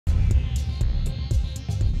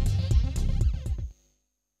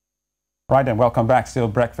Right, and welcome back. Still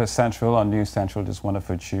Breakfast Central on News Central this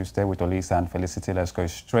wonderful Tuesday with Olisa and Felicity. Let's go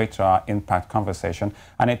straight to our impact conversation.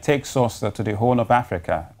 And it takes us to the Horn of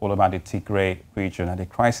Africa, all about the Tigray region and the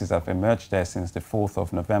crisis that have emerged there since the 4th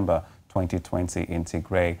of November 2020 in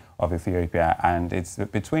Tigray of Ethiopia. And it's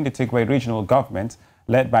between the Tigray Regional Government,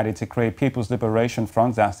 led by the Tigray People's Liberation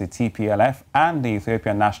Front, that's the TPLF, and the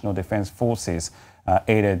Ethiopian National Defense Forces,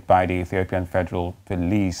 aided by the Ethiopian Federal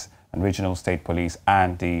Police and Regional State Police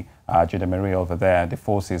and the gendarmerie over there, the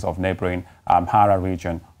forces of neighboring Amhara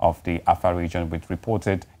region of the Afar region, with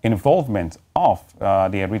reported involvement of the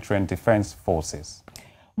Eritrean Defense Forces.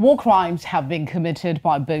 War crimes have been committed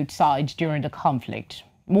by both sides during the conflict.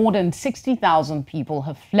 More than 60,000 people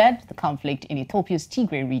have fled the conflict in Ethiopia's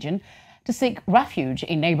Tigray region to seek refuge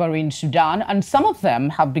in neighboring Sudan, and some of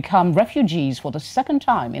them have become refugees for the second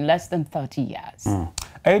time in less than 30 years.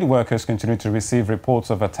 Aid workers continue to receive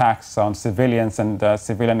reports of attacks on civilians and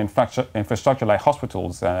civilian infrastructure like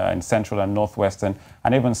hospitals in central and northwestern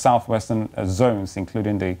and even southwestern zones,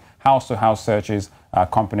 including the house-to-house searches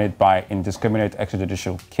accompanied by indiscriminate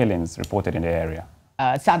extrajudicial killings reported in the area.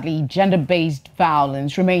 Sadly, gender-based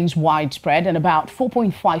violence remains widespread, and about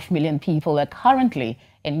 4.5 million people are currently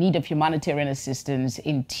in need of humanitarian assistance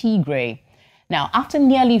in Tigray. Now, after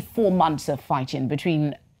nearly 4 months of fighting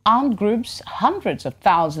between armed groups, hundreds of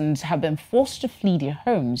thousands have been forced to flee their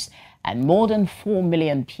homes, and more than 4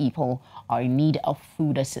 million people are in need of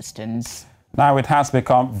food assistance. Now it has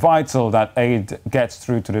become vital that aid gets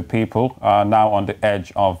through to the people now on the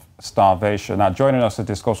edge of starvation. Now, joining us to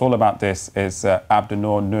discuss all about this is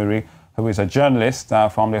Abdinoor Nuri, who is a journalist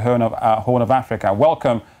from the Horn of Africa.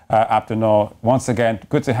 Welcome, Abdinoor. Once again,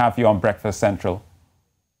 good to have you on Breakfast Central.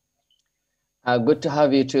 Good to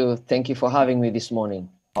have you too. Thank you for having me this morning.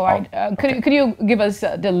 All right. Could you give us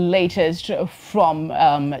the latest from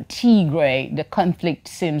Tigray? The conflict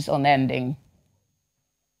seems unending.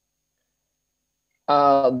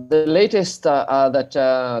 The latest that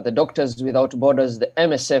the Doctors Without Borders, the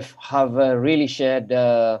MSF, have really shared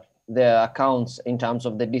their accounts in terms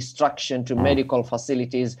of the destruction to medical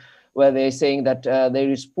facilities, where they're saying that there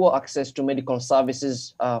is poor access to medical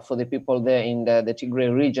services for the people there in the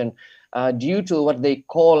Tigray region, due to what they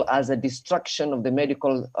call as a destruction of the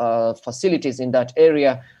medical facilities in that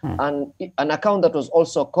area, and an account that was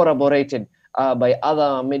also corroborated by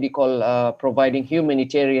other medical providing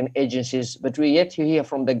humanitarian agencies. But we yet to hear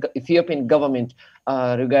from the Ethiopian government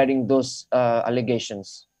regarding those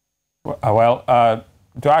allegations. Well,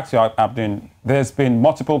 to ask you, Abdin, there's been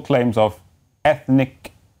multiple claims of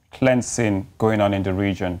ethnic cleansing going on in the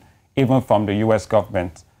region, even from the U.S.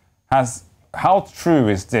 government. How true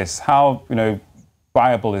is this? How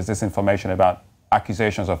viable is this information about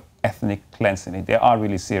accusations of ethnic cleansing? They are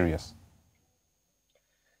really serious.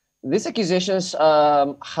 These accusations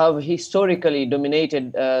have historically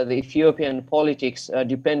dominated the Ethiopian politics,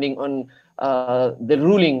 depending on the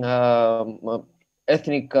ruling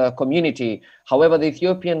ethnic community. However, the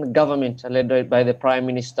Ethiopian government, led by the Prime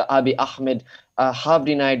Minister Abiy Ahmed, have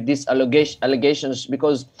denied these allegations,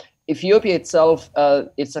 because Ethiopia itself,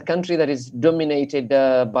 it's a country that is dominated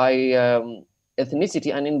by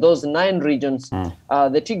ethnicity, and in those 9 regions,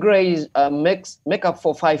 the Tigray make up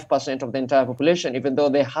for 5% of the entire population, even though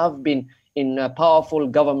they have been in powerful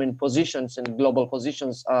government positions and global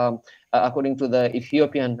positions, according to the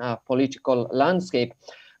Ethiopian political landscape.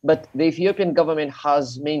 But the Ethiopian government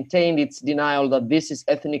has maintained its denial that this is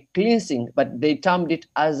ethnic cleansing, but they termed it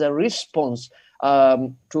as a response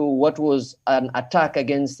to what was an attack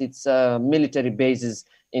against its military bases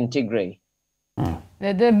in Tigray.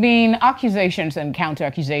 There have been accusations and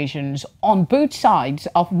counter-accusations on both sides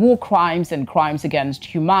of war crimes and crimes against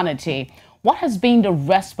humanity. What has been the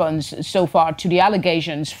response so far to the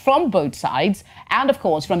allegations from both sides and, of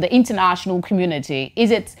course, from the international community? Is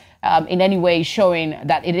it in any way showing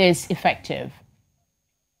that it is effective?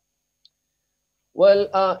 Well,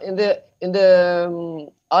 in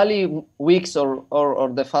the early weeks or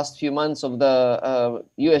the first few months of the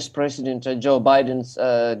U.S. President Joe Biden's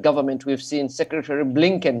government, we've seen Secretary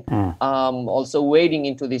Blinken also wading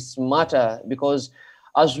into this matter, because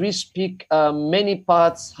as we speak, many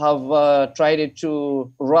parts have tried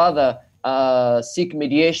to rather seek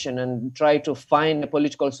mediation and try to find a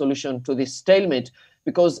political solution to this stalemate,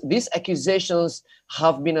 because these accusations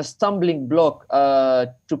have been a stumbling block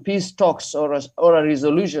to peace talks or a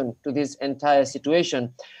resolution to this entire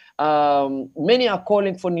situation. Many are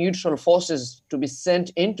calling for neutral forces to be sent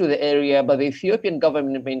into the area, but the Ethiopian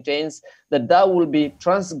government maintains that that will be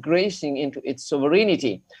transgressing into its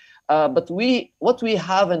sovereignty. But what we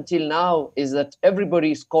have until now is that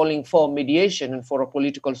everybody is calling for mediation and for a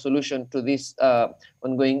political solution to this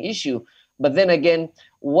ongoing issue. But then again,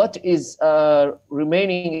 what is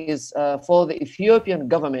remaining is for the Ethiopian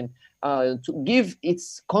government to give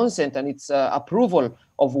its consent and its approval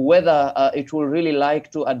of whether it will really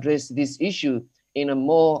like to address this issue in a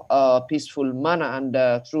more peaceful manner and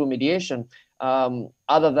through mediation,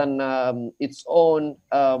 other than its own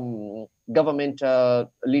government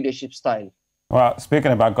leadership style. Well,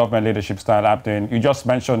 speaking about government leadership style, Abdin, you just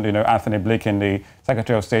mentioned, Anthony Blinken, the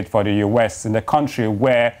Secretary of State for the U.S., in the country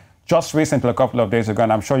where just recently, a couple of days ago,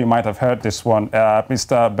 and I'm sure you might have heard this one,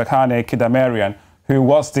 Mr. Berhane Kidamarian, who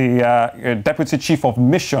was the Deputy Chief of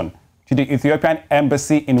Mission to the Ethiopian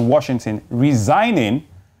Embassy in Washington, resigning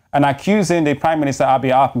and accusing the Prime Minister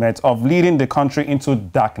Abiy Ahmed of leading the country into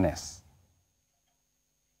darkness.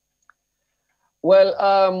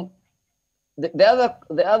 Well, the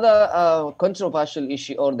other controversial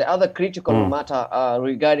issue, or the other critical matter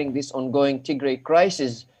regarding this ongoing Tigray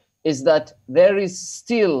crisis, is that there is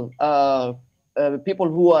still people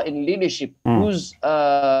who are in leadership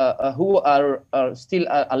who are still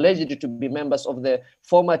alleged to be members of the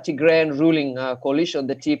former Tigrayan ruling coalition,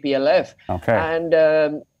 the TPLF. Okay.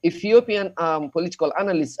 And Ethiopian political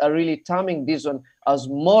analysts are really terming this one as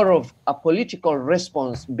more of a political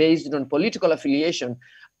response based on political affiliation,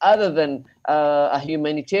 other than a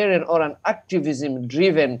humanitarian or an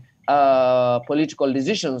activism-driven political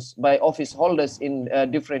decisions by office holders in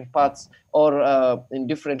different parts or in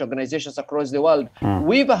different organizations across the world.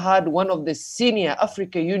 We've had one of the senior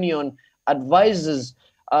Africa Union advisors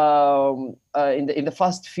in the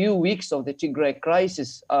first few weeks of the Tigray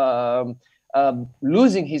crisis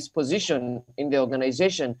losing his position in the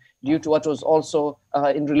organization due to what was also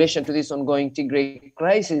in relation to this ongoing Tigray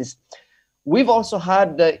crisis. We've also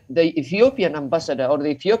had the Ethiopian ambassador, or the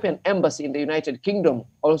Ethiopian embassy in the United Kingdom,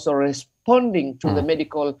 also responding to the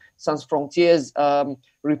Medical Sans Frontières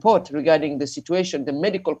report regarding the situation, the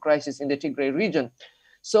medical crisis in the Tigray region.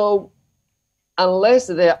 So unless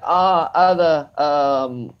there are other,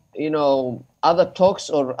 other talks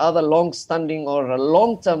or other long-standing or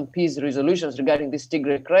long-term peace resolutions regarding this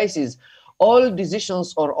Tigray crisis, all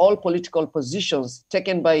decisions or all political positions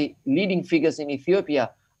taken by leading figures in Ethiopia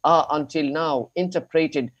are until now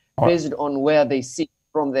interpreted based on where they sit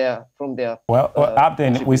from their well,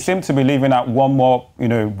 Abdin, we seem to be leaving out one more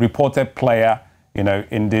reported player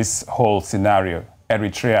in this whole scenario: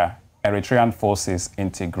 Eritrean forces in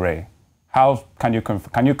Tigray. How can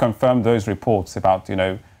you confirm those reports about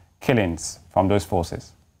killings from those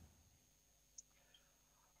forces?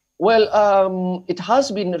 Well, it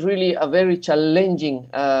has been really a very challenging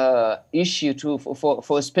issue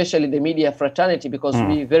for especially the media fraternity, because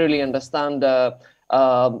we verily understand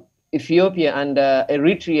Ethiopia and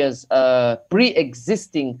Eritrea's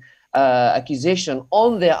pre-existing accusation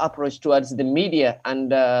on their approach towards the media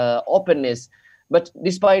and openness. But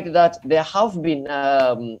despite that, there have been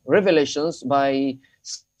revelations by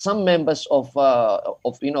some members of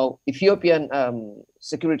Ethiopian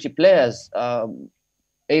security players,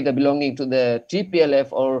 either belonging to the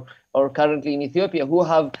TPLF or currently in Ethiopia, who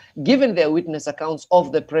have given their witness accounts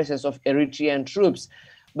of the presence of Eritrean troops.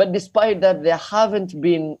 But despite that, there haven't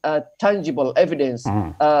been tangible evidence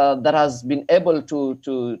that has been able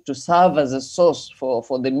to serve as a source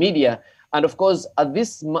for the media. And of course, at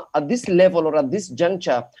this level or at this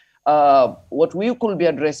juncture, what we could be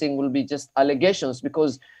addressing will be just allegations,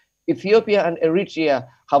 because Ethiopia and Eritrea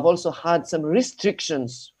have also had some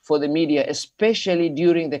restrictions for the media, especially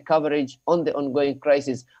during the coverage on the ongoing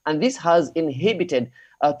crisis. And this has inhibited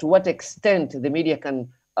to what extent the media can,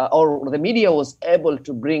 or the media was able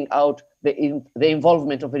to bring out the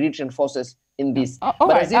involvement of Eritrean forces in this.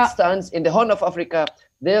 But as it stands, in the Horn of Africa,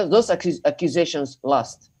 those accusations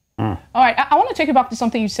last. All right, I want to take you back to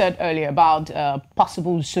something you said earlier about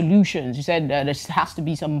possible solutions. You said there has to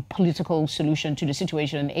be some political solution to the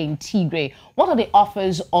situation in Tigray. What are the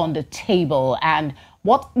offers on the table, and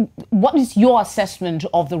what is your assessment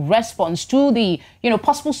of the response to the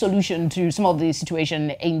possible solution to some of the situation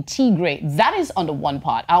in Tigray? That is on the one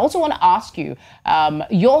part. I also want to ask you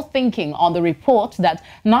your thinking on the report that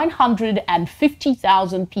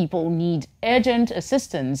 950,000 people need urgent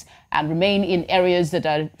assistance and remain in areas that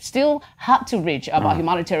are still hard to reach by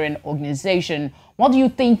humanitarian organization. What do you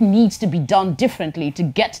think needs to be done differently to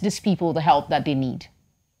get these people the help that they need?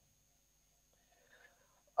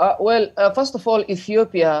 First of all,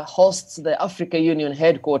 Ethiopia hosts the Africa Union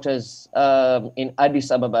headquarters in Addis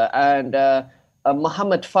Ababa, and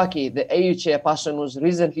Mohamed Faki, the AU chairperson, was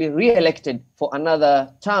recently re-elected for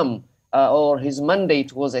another term, or his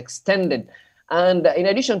mandate was extended. And in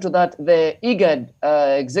addition to that, the IGAD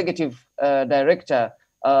executive director,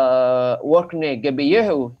 Workne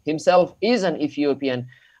Gebeyehu, himself is an Ethiopian.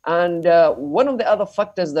 And one of the other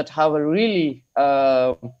factors that have really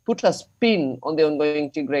put a spin on the ongoing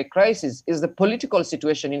Tigray crisis is the political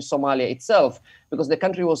situation in Somalia itself, because the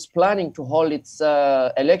country was planning to hold its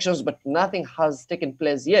elections, but nothing has taken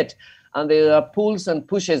place yet. And there are pulls and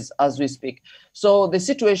pushes as we speak. So the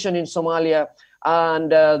situation in Somalia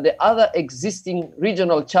and the other existing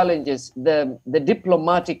regional challenges, the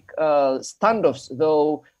diplomatic standoffs,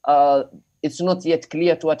 though it's not yet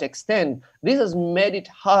clear to what extent, this has made it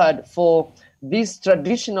hard for these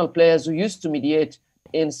traditional players who used to mediate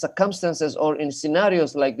in circumstances or in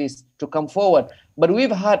scenarios like this to come forward. But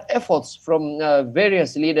we've had efforts from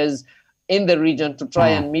various leaders in the region to try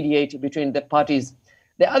and mediate between the parties.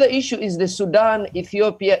 The other issue is the Sudan,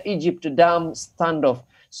 Ethiopia, Egypt dam standoff.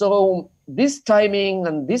 So this timing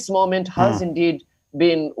and this moment has indeed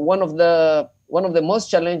been one of the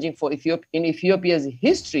most challenging for Ethiopia in Ethiopia's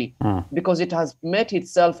history, because it has met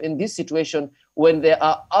itself in this situation when there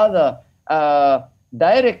are other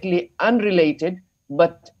directly unrelated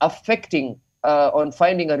but affecting on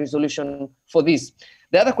finding a resolution for this.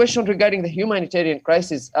 The other question regarding the humanitarian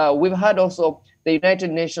crisis, we've had also the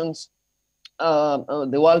United Nations,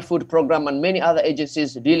 the World Food Programme, and many other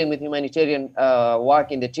agencies dealing with humanitarian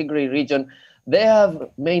work in the Tigray region. They have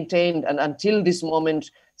maintained, and until this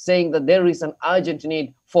moment, saying that there is an urgent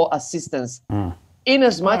need for assistance. In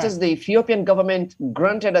as much as the Ethiopian government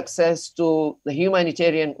granted access to the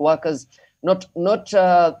humanitarian workers, not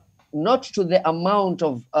to the amount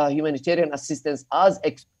of humanitarian assistance as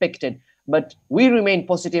expected, but we remain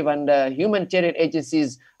positive, and humanitarian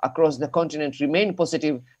agencies across the continent remain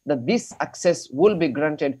positive that this access will be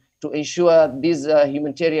granted to ensure this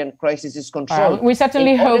humanitarian crisis is controlled. We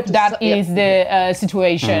certainly hope that is the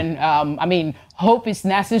situation. I mean, hope is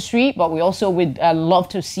necessary, but we also would love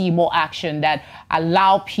to see more action that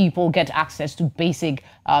allow people get access to basic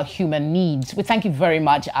human needs. We thank you very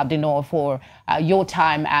much, Abdinoor, for your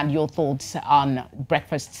time and your thoughts on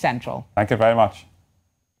Breakfast Central. Thank you very much.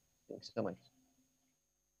 Thanks so much.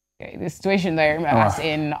 Okay, the situation there, as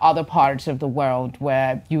in other parts of the world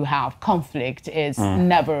where you have conflict, is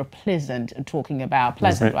never pleasant talking about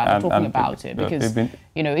it, because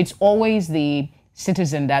you know, it's always the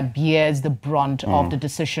citizen that bears the brunt of the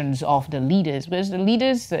decisions of the leaders, because the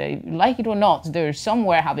leaders, like it or not, they're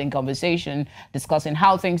somewhere having conversation, discussing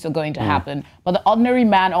how things are going to happen, but the ordinary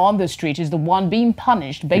man on the street is the one being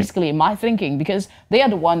punished, basically, in my thinking, because they are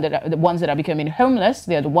the ones that are becoming homeless.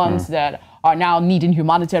 They're the ones that are now needing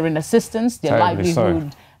humanitarian assistance, their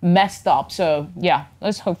livelihood messed up. So yeah,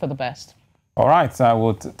 let's hope for the best. All right,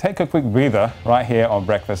 we'll take a quick breather right here on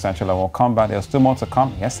Breakfast Central, and we'll come back. There's still more to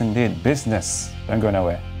come. Yes, indeed. Business. Don't go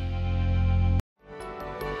nowhere.